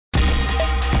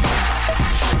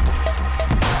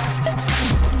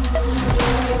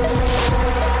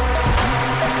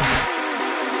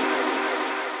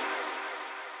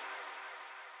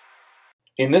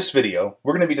In this video,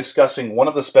 we're going to be discussing one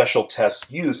of the special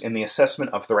tests used in the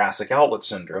assessment of thoracic outlet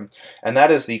syndrome, and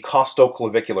that is the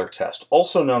Costoclavicular test,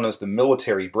 also known as the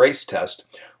military brace test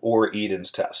or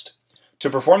Eden's test. To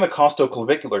perform the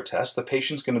Costoclavicular test, the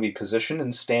patient's going to be positioned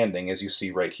and standing, as you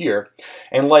see right here,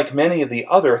 and like many of the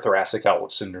other thoracic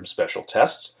outlet syndrome special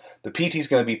tests, the PT is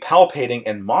going to be palpating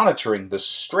and monitoring the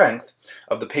strength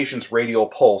of the patient's radial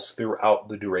pulse throughout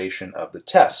the duration of the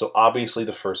test. So obviously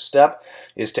the first step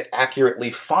is to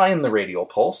accurately find the radial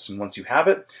pulse, and once you have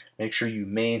it, make sure you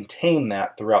maintain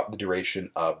that throughout the duration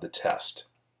of the test.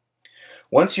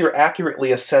 Once you're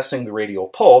accurately assessing the radial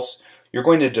pulse, you're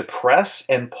going to depress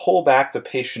and pull back the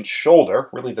patient's shoulder,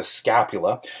 really the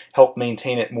scapula, help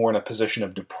maintain it more in a position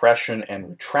of depression and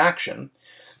retraction.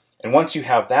 And once you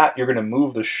have that, you're going to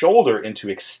move the shoulder into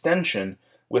extension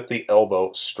with the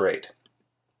elbow straight.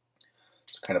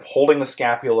 So kind of holding the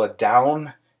scapula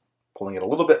down, pulling it a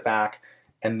little bit back,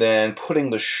 and then putting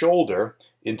the shoulder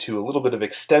into a little bit of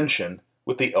extension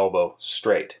with the elbow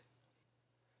straight.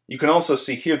 You can also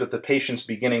see here that the patient's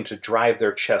beginning to drive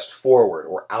their chest forward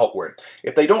or outward.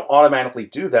 If they don't automatically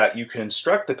do that, you can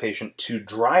instruct the patient to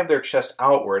drive their chest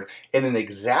outward in an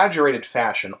exaggerated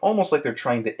fashion, almost like they're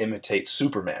trying to imitate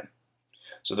Superman.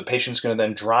 So the patient's going to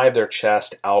then drive their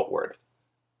chest outward.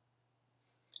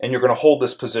 And you're going to hold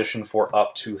this position for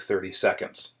up to 30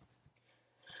 seconds.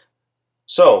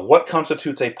 So, what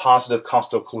constitutes a positive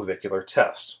costoclavicular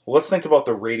test? Well, let's think about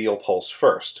the radial pulse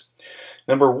first.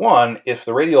 Number one, if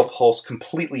the radial pulse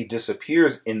completely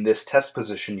disappears in this test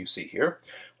position you see here,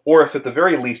 or if at the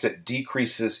very least it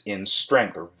decreases in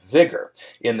strength or vigor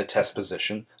in the test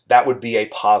position, that would be a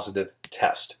positive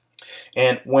test.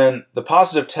 And when the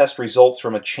positive test results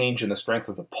from a change in the strength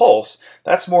of the pulse,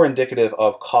 that's more indicative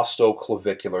of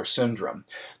Costoclavicular syndrome.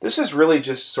 This is really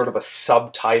just sort of a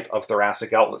subtype of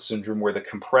thoracic outlet syndrome where the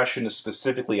compression is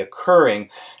specifically occurring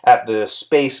at the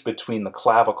space between the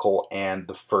clavicle and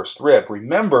the first rib.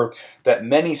 Remember that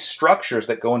many structures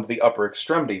that go into the upper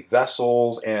extremity,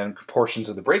 vessels and portions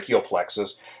of the brachial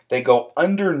plexus, they go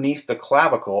underneath the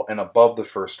clavicle and above the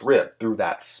first rib through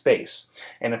that space.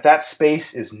 And if that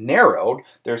space is narrowed,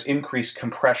 there's increased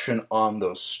compression on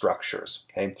those structures.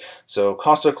 Okay? So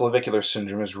Costoclavicular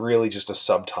syndrome is really just a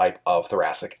subtype of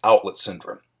thoracic outlet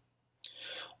syndrome.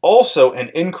 Also,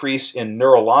 an increase in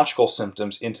neurological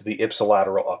symptoms into the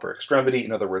ipsilateral upper extremity,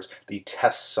 in other words, the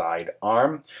test side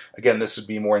arm. Again, this would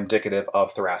be more indicative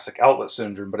of thoracic outlet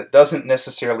syndrome, but it doesn't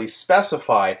necessarily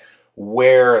specify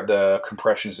where the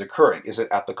compression is occurring. Is it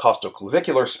at the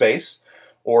costoclavicular space,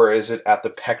 or is it at the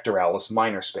pectoralis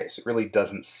minor space? It really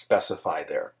doesn't specify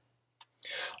there.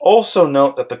 Also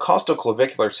note that the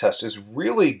costoclavicular test is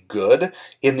really good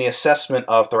in the assessment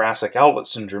of thoracic outlet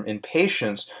syndrome in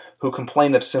patients who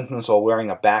complain of symptoms while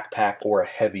wearing a backpack or a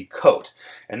heavy coat.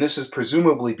 And this is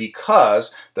presumably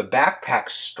because the backpack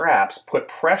straps put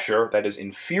pressure, that is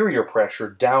inferior pressure,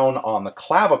 down on the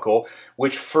clavicle,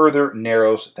 which further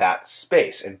narrows that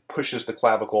space and pushes the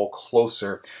clavicle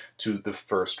closer to the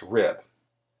first rib.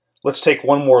 Let's take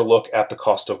one more look at the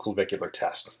costoclavicular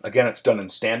test. Again, it's done in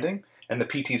standing, and the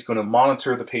PT is going to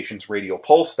monitor the patient's radial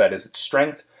pulse, that is its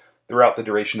strength, throughout the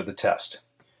duration of the test.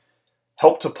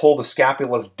 Help to pull the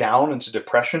scapulas down into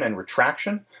depression and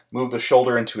retraction, move the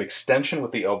shoulder into extension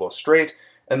with the elbow straight,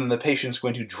 and then the patient's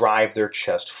going to drive their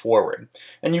chest forward.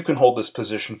 And you can hold this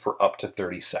position for up to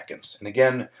 30 seconds. And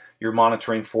again, you're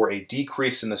monitoring for a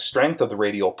decrease in the strength of the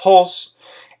radial pulse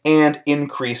and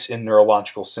increase in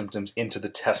neurological symptoms into the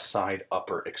test side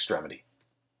upper extremity.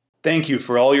 Thank you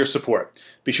for all your support.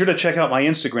 Be sure to check out my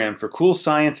Instagram for cool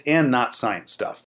science and not science stuff.